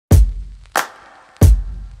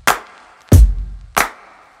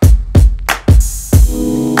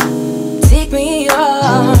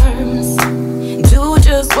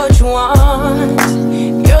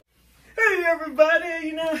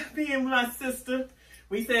sister.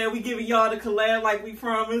 We said we giving y'all the collab like we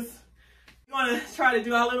promised. We're gonna try to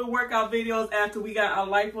do our little workout videos after we got our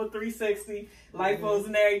lipo 360, lipos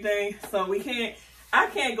and everything. So I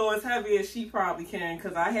can't go as heavy as she probably can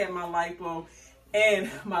because I had my lipo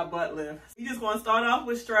and my butt lift. We just gonna start off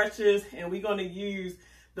with stretches and we're gonna use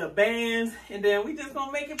the bands, and then we just gonna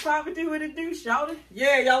make it pop and do what it do, shout it.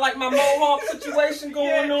 Yeah, y'all like my mohawk situation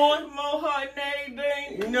going on? Mohawk and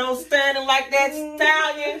everything. You know, standing like that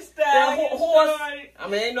stallion, that horse. I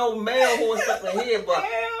mean, ain't no male horse up in here, but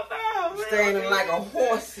hell no, standing like a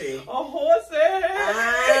horsey. A horsey.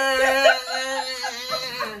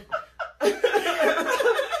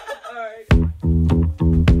 All right.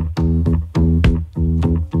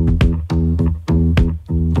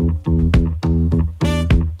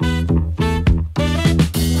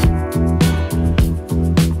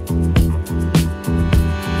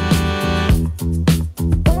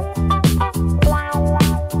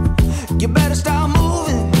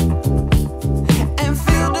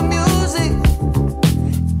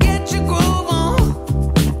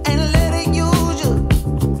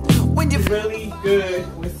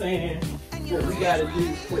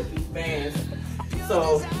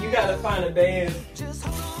 So you gotta find a band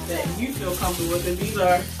that you feel comfortable with, and these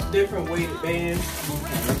are different weighted bands.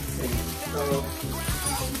 So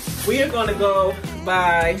we are gonna go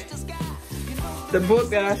by the book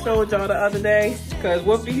that I showed y'all the other day, because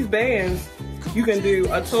with these bands you can do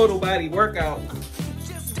a total body workout,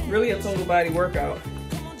 really a total body workout,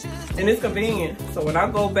 and it's convenient. So when I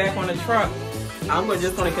go back on the truck, I'm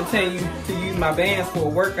just gonna continue to use my bands for a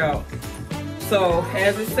workout. So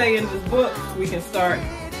as it say in this book, we can start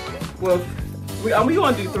with, we're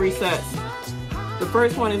gonna do 3 sets. The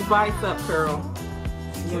first one is bicep curl.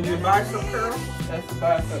 You gonna do a bicep curl? That's the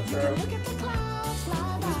bicep curl.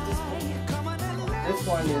 This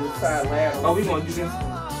one is side lateral. Oh, we gonna do this one?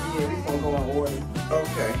 Yeah, we're gonna go in order.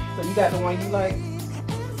 Okay. So you got the one you like?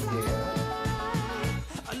 Yeah.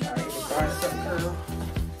 Alright, the bicep curl.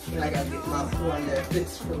 And I gotta get my one that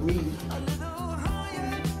fits for me.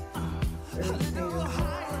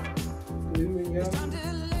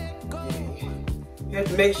 You have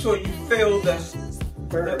to make sure you feel the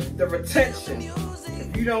retention.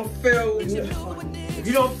 If you don't feel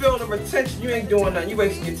the retention, you ain't doing nothing. You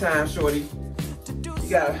wasting your time, shorty. You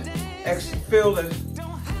gotta actually feel the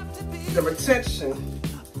retention.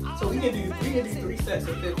 So we can do 3 sets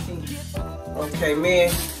of 15. Okay,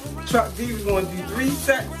 man. Truck D was gonna do 3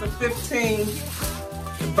 sets of 15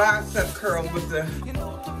 bicep curls with the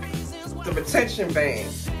retention band.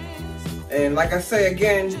 And like I say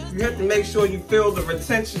again, you have to make sure you feel the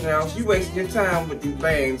retention now. You wasting your time with these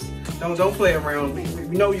bands. Don't play around. We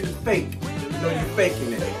know you're fake. We know you're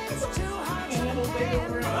faking it.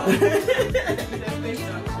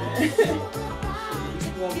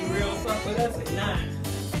 You want to be real tough with us? Nah.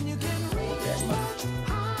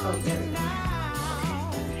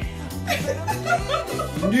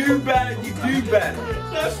 You do better, you do better.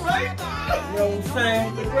 That's right. You know what I'm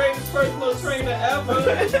saying? The greatest personal trainer ever.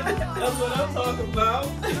 That's what I'm talking about.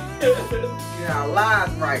 Yeah,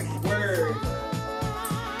 live right. Word.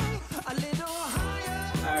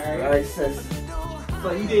 Alright, sis. So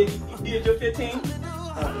you did your 15? You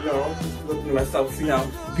know, I'm just looking at myself, see how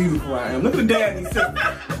beautiful I am. Look at the daddy, sis. Look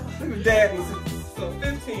at the daddy, sis. So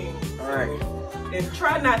 15. Alright. And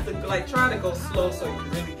try not to, try to go slow so you can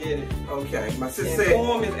really get it. Okay, my sis and said.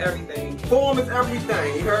 Form is everything. Form is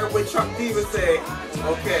everything. You heard what Chuck Diva said.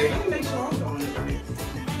 Okay. Let me make sure I'm doing it right.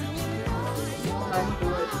 How you do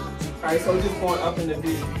it? Alright, so we're just going up in the V.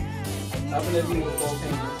 Up in the V with both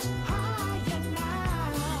fingers.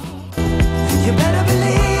 You better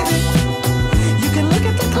believe it. You can look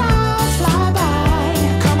at the clouds fly by.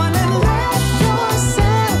 Come on and let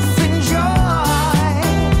yourself enjoy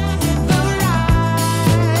the ride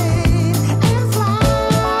and fly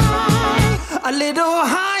a little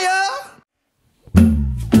higher.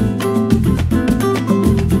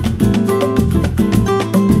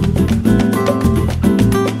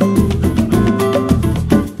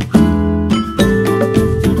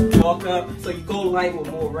 Walk up, so you go light with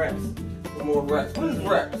more reps. More reps. What is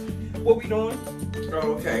reps? What we doing?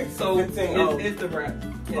 Oh, okay. So 15. it's the rep.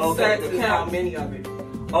 It's Okay, sets the is how count. many of it.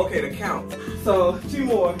 Okay, the count. So 2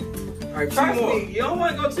 more. Alright, 2 Trust more. me, you don't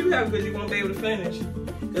want to go too heavy because you won't be able to finish.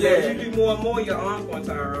 Because Yeah. as you do more and more, your arms going to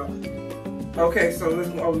tire out. Okay, so this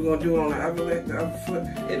is what we're gonna do on the other leg, the other foot.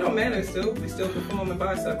 It don't matter still. We still performing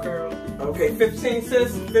bicep curl. Okay, 15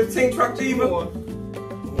 sis. 15 Truck Diva. More.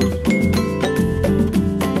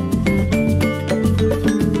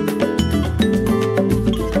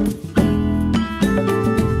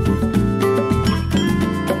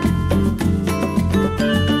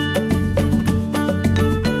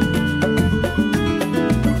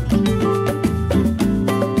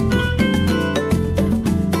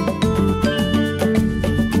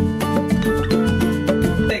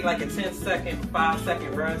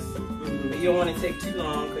 too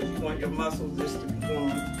long because you want your muscles just to be going.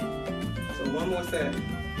 So one more set.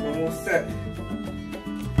 One more set.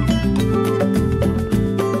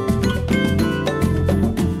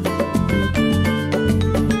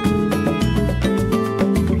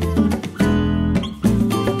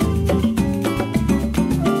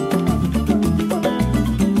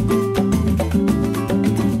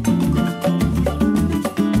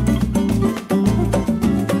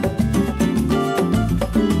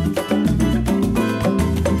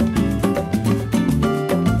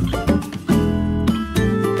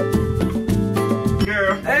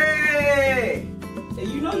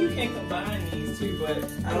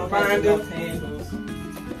 Handles.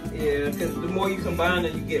 Yeah, because the more you combine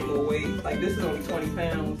it, you get more weight. Like this is only 20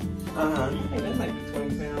 pounds. I think that might be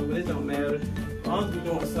 20 pounds, but it don't matter. As long as we're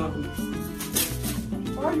doing something.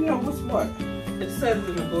 Oh, you know what's what? It says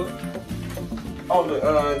in the book. Oh,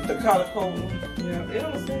 the collar code. Yeah, it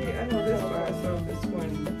don't say. I know this by itself is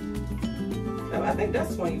 20. I think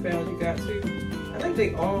that's 20 pounds you got too. I think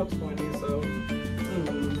they all 20. So,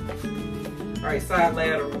 all right, side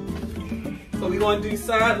lateral. So we're going to do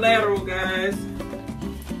side lateral, guys.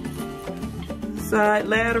 Side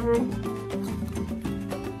lateral.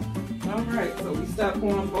 All right, so we stop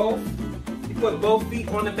on both. You put both feet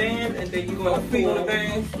on the band, and then you're going to feet pull. on the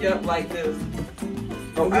band. Yep, like this.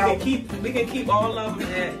 So we can keep all of them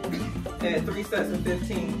at 3 sets of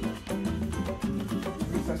 15.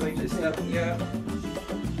 3 sets of 15. Yeah.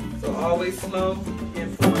 So always slow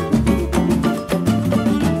and forward.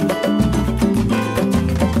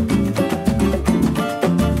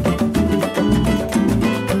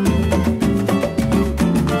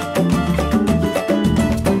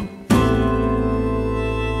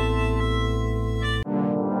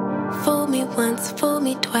 Once, fool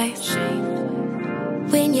me twice.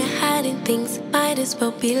 When you're hiding things, might as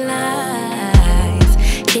well be lies.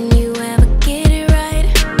 Can you ever get it right?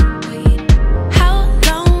 How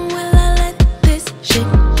long will I let this shit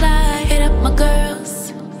fly? Hit up my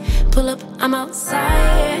girls, pull up, I'm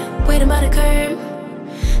outside, waiting by the curb.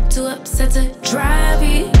 Too upset to drive,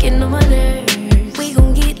 you getting on my nerves. We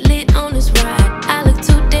gon' get lit on this ride. I look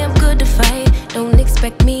too damn good to fight. Don't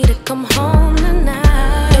expect me to come home tonight.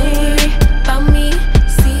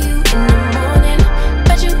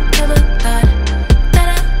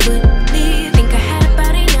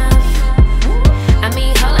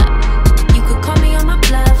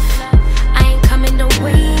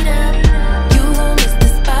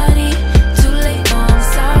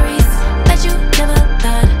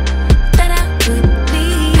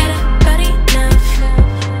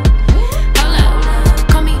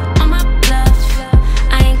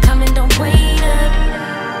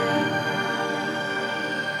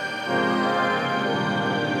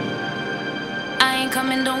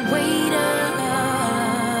 Coming, don't wait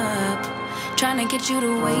up. Trying to get you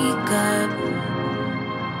to wake up.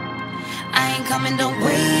 I ain't coming, don't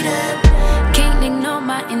wait up. Can't ignore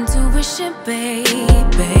my intuition,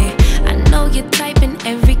 baby. I know you're typing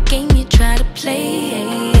every game you try to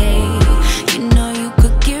play. You know you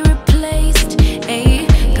could get replaced, ayy.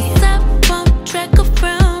 Cause I won't track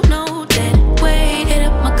around, no dead weight. Hit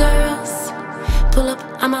up my girls, pull up,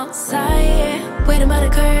 I'm outside, waiting by the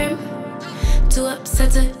curb. Too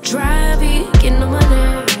upset to drive, you getting on my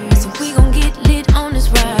nerves. So we gon' get lit on this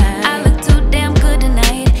ride. I look too damn good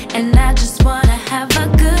tonight, and I just wanna have a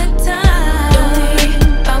good time. Don't worry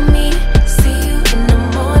about me, see you in the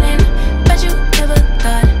morning. Bet you never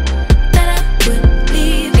thought that I would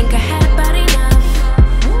leave. Think I had about enough.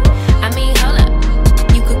 I mean, hold up,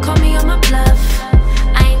 you could call me on my bluff.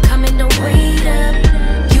 I ain't coming, don't wait up.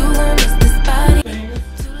 You won't miss this body.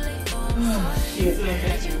 Too late for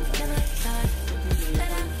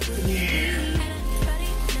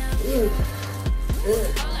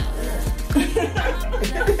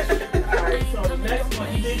Alright, so the next one,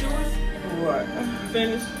 you did yours? What? You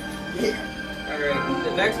finished? Yeah. Alright,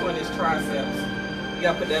 the next one is triceps. You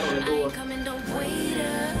gotta put that on the door.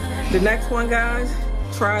 The next one, guys,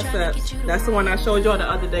 triceps. That's the one I showed y'all the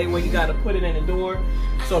other day where you gotta put it in the door.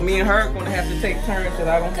 So me and her are gonna have to take turns because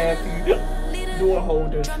I don't have the door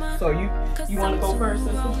holders. So you wanna go first,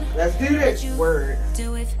 sister? Let's do this. Word.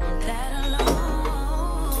 Do it that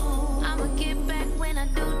alone. I'ma get back when I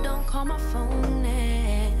do. Don't call my phone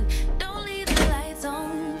and don't leave the lights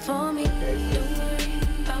on for me. Don't worry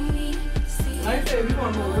about me. Like I said, if you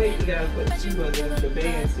want more weight, you gotta put two of the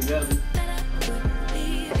bands together.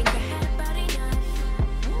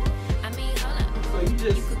 So you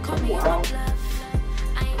just pull out.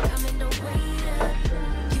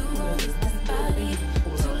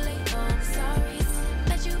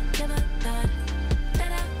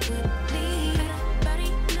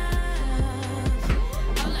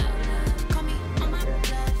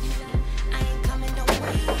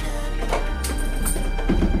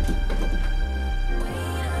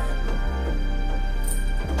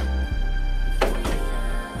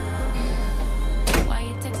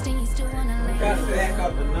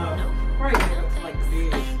 up enough. Probably get up to like the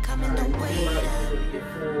bed. Alright, pull up so we get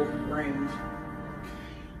full range.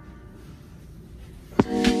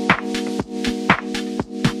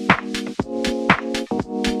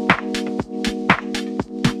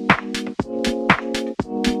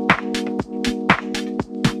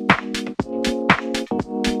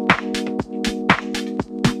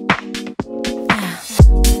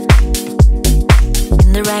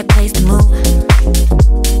 In the right place to move.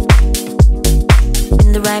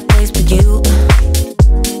 In the right place for you.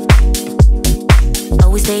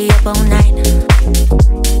 Always stay up all night.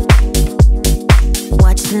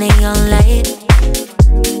 Watch the neon light.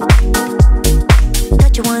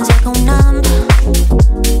 Touch your ones echo numb.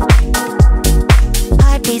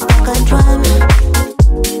 Heartbeats like a drum.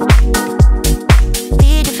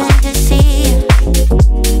 Feed your fantasy.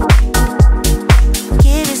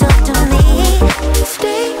 Give yourself to me.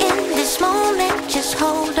 Stay in this moment, just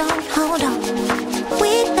hold on, hold on.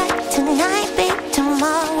 We like tonight, babe,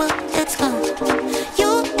 tomorrow it's gone.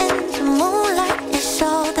 You and the moonlight, it's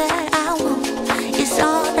all that I want. It's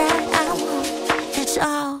all that I want, it's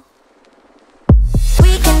all.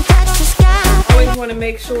 We can touch the sky. Always want to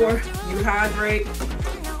make sure you hydrate.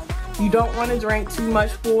 You don't want to drink too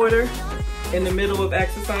much water in the middle of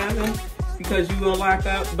exercising because you will lock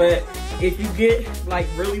up. But if you get like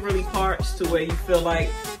really parched to where you feel like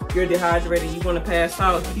you're dehydrated, you're gonna pass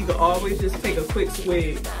out, you can always just take a quick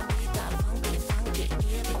swig.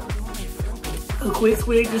 A quick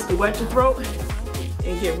swig just to wet your throat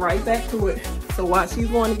and get right back to it. So while she's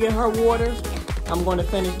going to get her water, I'm going to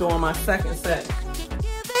finish doing my second set.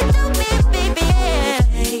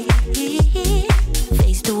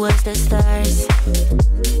 Face towards the stars.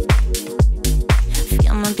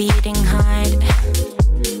 Feel my beating heart.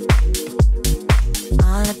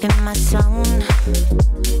 All up in my zone.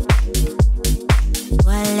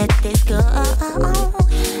 Why let this go?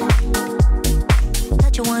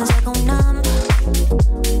 Touch your ones that go numb.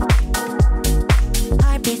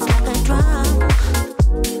 Heartbeats like a drum.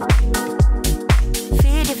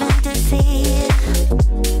 Feed your fantasy.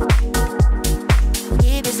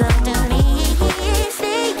 Give yourself to me.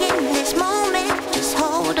 Stay in this moment. Just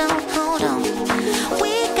hold on, hold on.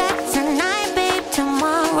 We got tonight, babe.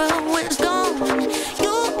 Tomorrow is gone.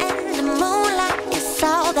 You and the moonlight. It's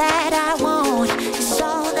all that I want. It's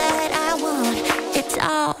all that I want. It's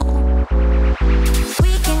all.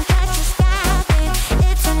 We can touch the sky, babe.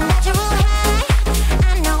 It's a natural high.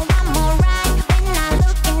 I know I'm alright when I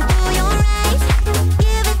look into your eyes.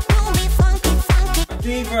 Give it to me, funky, funky.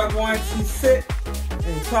 Diva wants to sit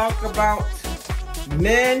and talk about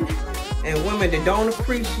men and women that don't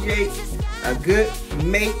appreciate a good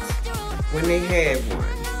mate when they have one.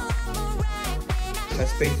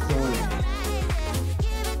 Touch base on it.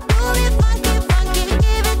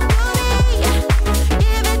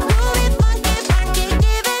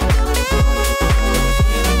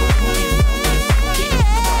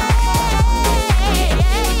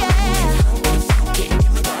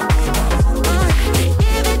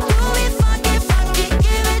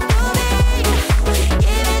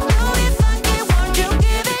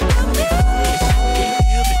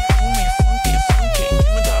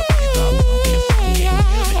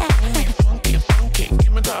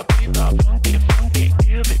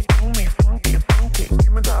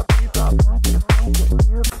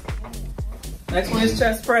 Next one is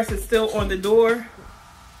chest press. It's still on the door,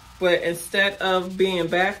 but instead of being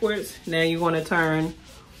backwards, now you want to turn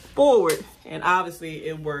forward, and obviously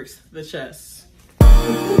it works the chest.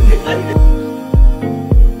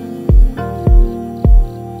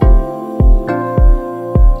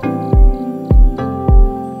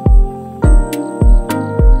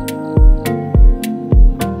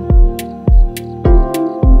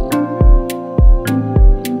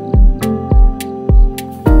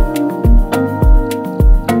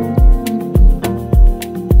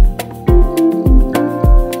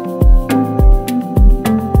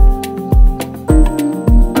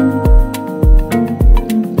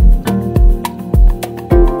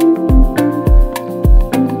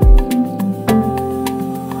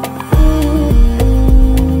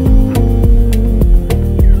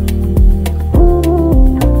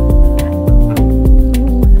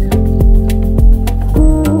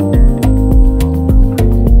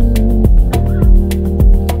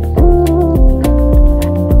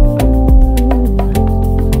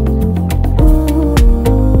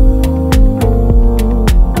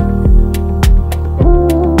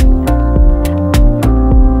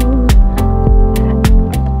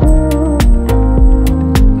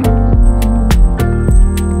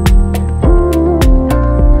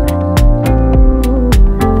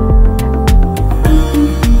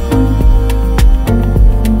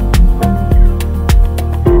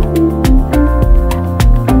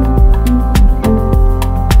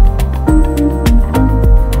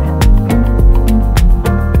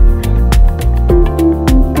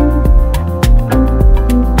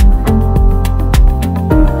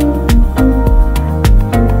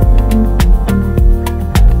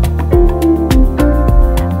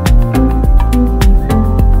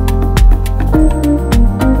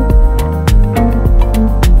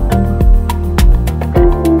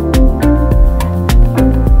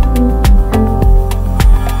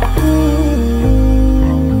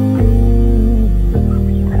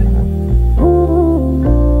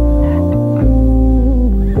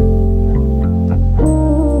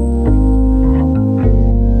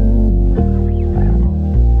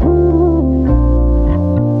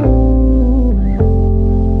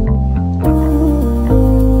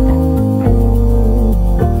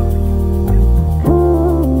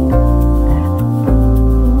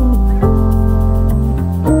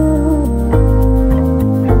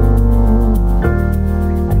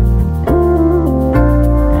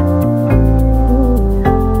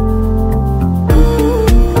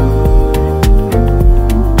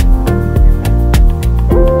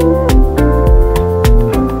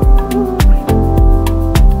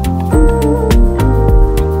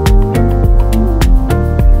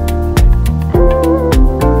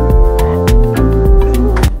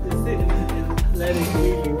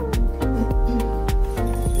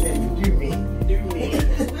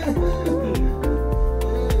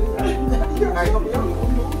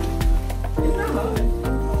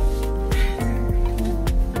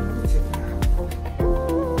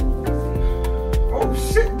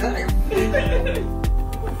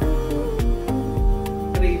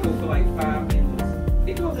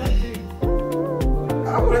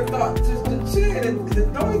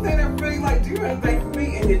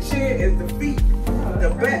 the chair is the feet, the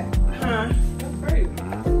back. Huh? That's crazy.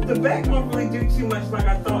 The back won't really do too much like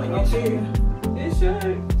I thought in your chair. It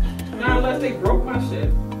should. Not unless they broke my shit.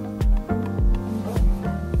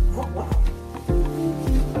 Oh, wow.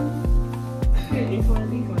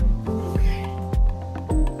 Incline. Okay.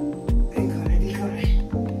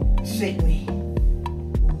 Incline. Shake me.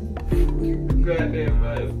 Goddamn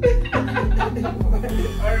buzz.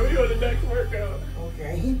 Alright, we on the next workout.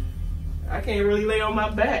 Okay. I can't really lay on my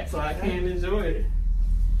back, so I can't enjoy it.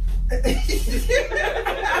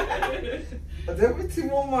 There'll be 2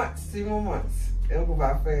 more months. 2 more months. It'll go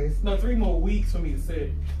by fast. No, 3 more weeks for me to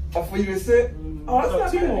sit. Oh, for you to sit? Oh, that's So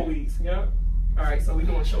not 2 bad. more weeks. Yep. Alright, so we're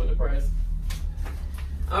doing shoulder press.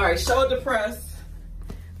 Alright, shoulder press.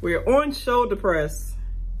 We're on shoulder press.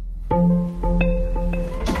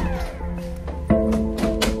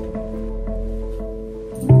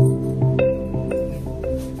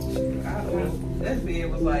 That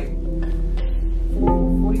bed was like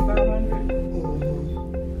 4,500.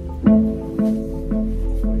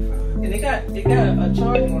 And it got a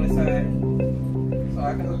charger on the side, so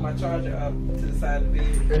I can hook my charger up to the side of the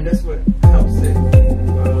bed. And that's what helps it.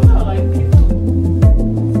 Oh, like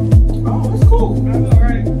Oh, it's cool. I know,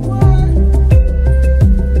 right? What?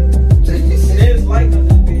 And it's light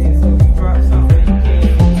under the bed, so if you drop something, you can't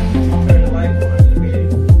turn the light on under the bed.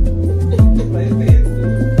 But it's bed.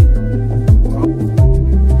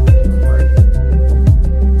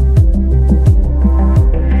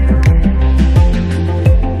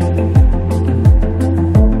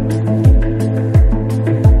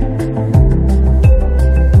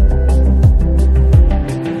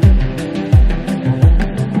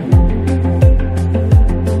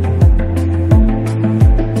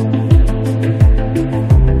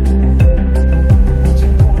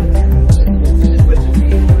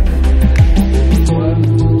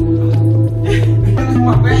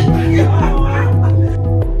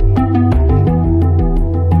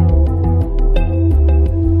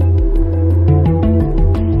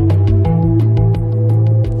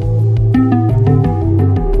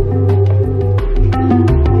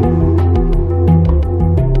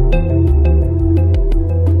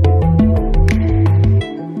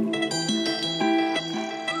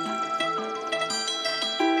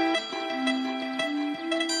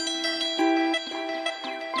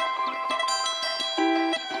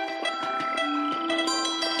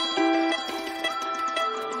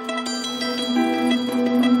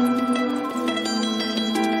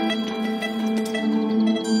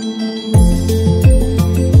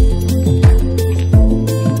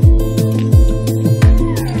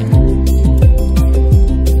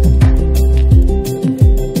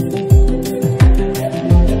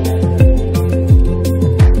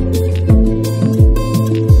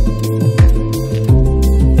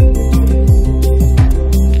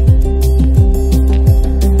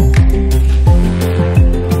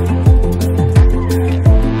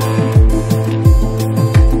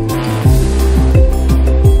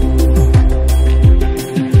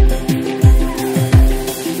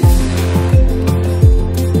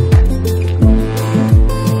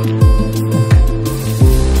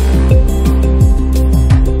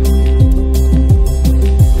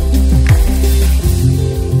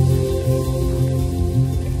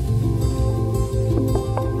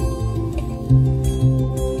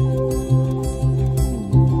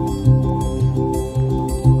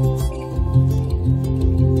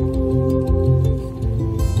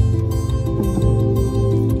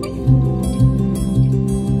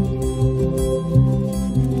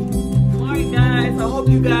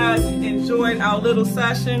 Our little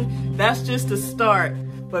session. That's just the start.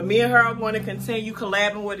 But me and her are going to continue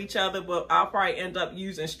collabing with each other, but I'll probably end up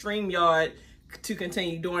using StreamYard to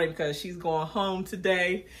continue doing it because she's going home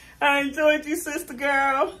today. I enjoyed you, sister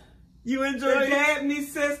girl. You enjoyed it? Me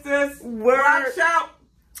sisters. Word. Watch out.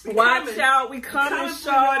 Watch out. We coming,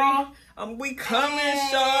 shorty. We coming,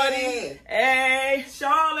 shorty. Hey.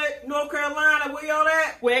 Charlotte, North Carolina, where y'all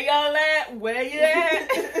at? Where y'all at? Where you at?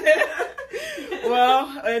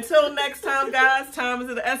 Well, until next time, guys, time is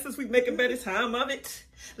of the essence. We make a better time of it.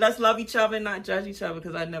 Let's love each other and not judge each other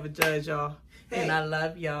because I never judge y'all. Hey. And I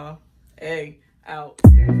love y'all. Hey, out.